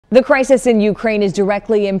The crisis in Ukraine is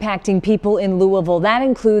directly impacting people in Louisville. That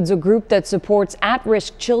includes a group that supports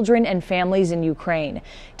at-risk children and families in Ukraine.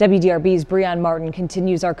 WDRB's Breon Martin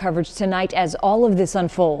continues our coverage tonight as all of this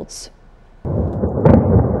unfolds.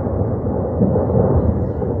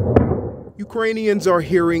 Ukrainians are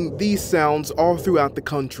hearing these sounds all throughout the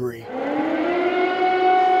country.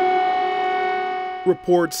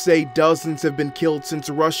 Reports say dozens have been killed since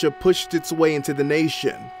Russia pushed its way into the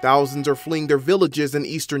nation. Thousands are fleeing their villages in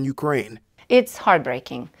eastern Ukraine. It's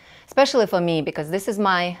heartbreaking, especially for me because this is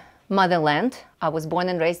my motherland. I was born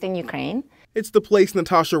and raised in Ukraine. It's the place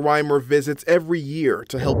Natasha Reimer visits every year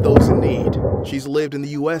to help those in need. She's lived in the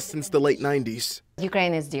U.S. since the late 90s.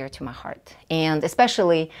 Ukraine is dear to my heart, and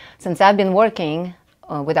especially since I've been working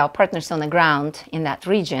with our partners on the ground in that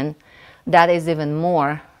region, that is even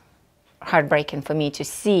more heartbreaking for me to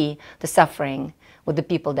see the suffering with the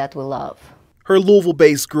people that we love. Her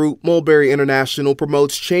Louisville-based group, Mulberry International,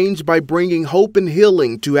 promotes change by bringing hope and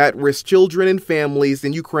healing to at-risk children and families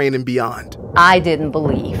in Ukraine and beyond. I didn't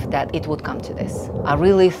believe that it would come to this. I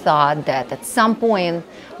really thought that at some point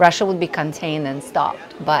Russia would be contained and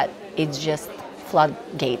stopped, but it's just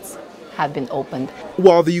floodgates have been opened.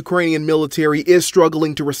 While the Ukrainian military is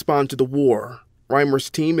struggling to respond to the war, Reimer's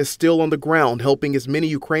team is still on the ground helping as many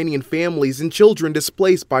Ukrainian families and children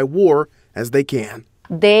displaced by war as they can.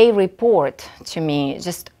 They report to me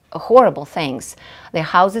just horrible things. Their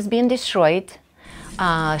houses being destroyed,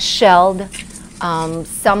 shelled,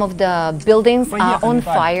 some of the buildings are on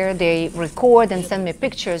fire. They record and send me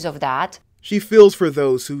pictures of that. She feels for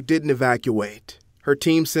those who didn't evacuate. Her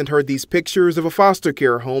team sent her these pictures of a foster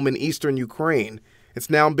care home in eastern Ukraine. It's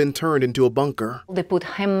now been turned into a bunker. They put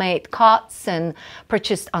handmade cots and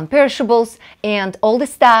purchased unperishables, and all the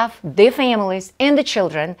staff, their families, and the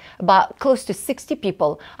children, about close to 60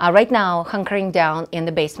 people, are right now hunkering down in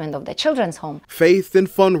the basement of the children's home. Faith and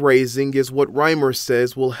fundraising is what Reimer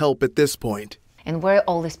says will help at this point. And where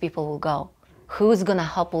all these people will go? Who's going to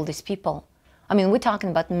help all these people? I mean, we're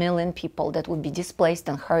talking about 1 million people that would be displaced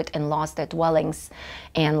and hurt and lost their dwellings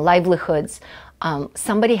and livelihoods.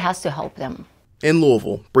 Somebody has to help them. In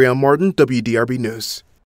Louisville, Breon Martin, WDRB News.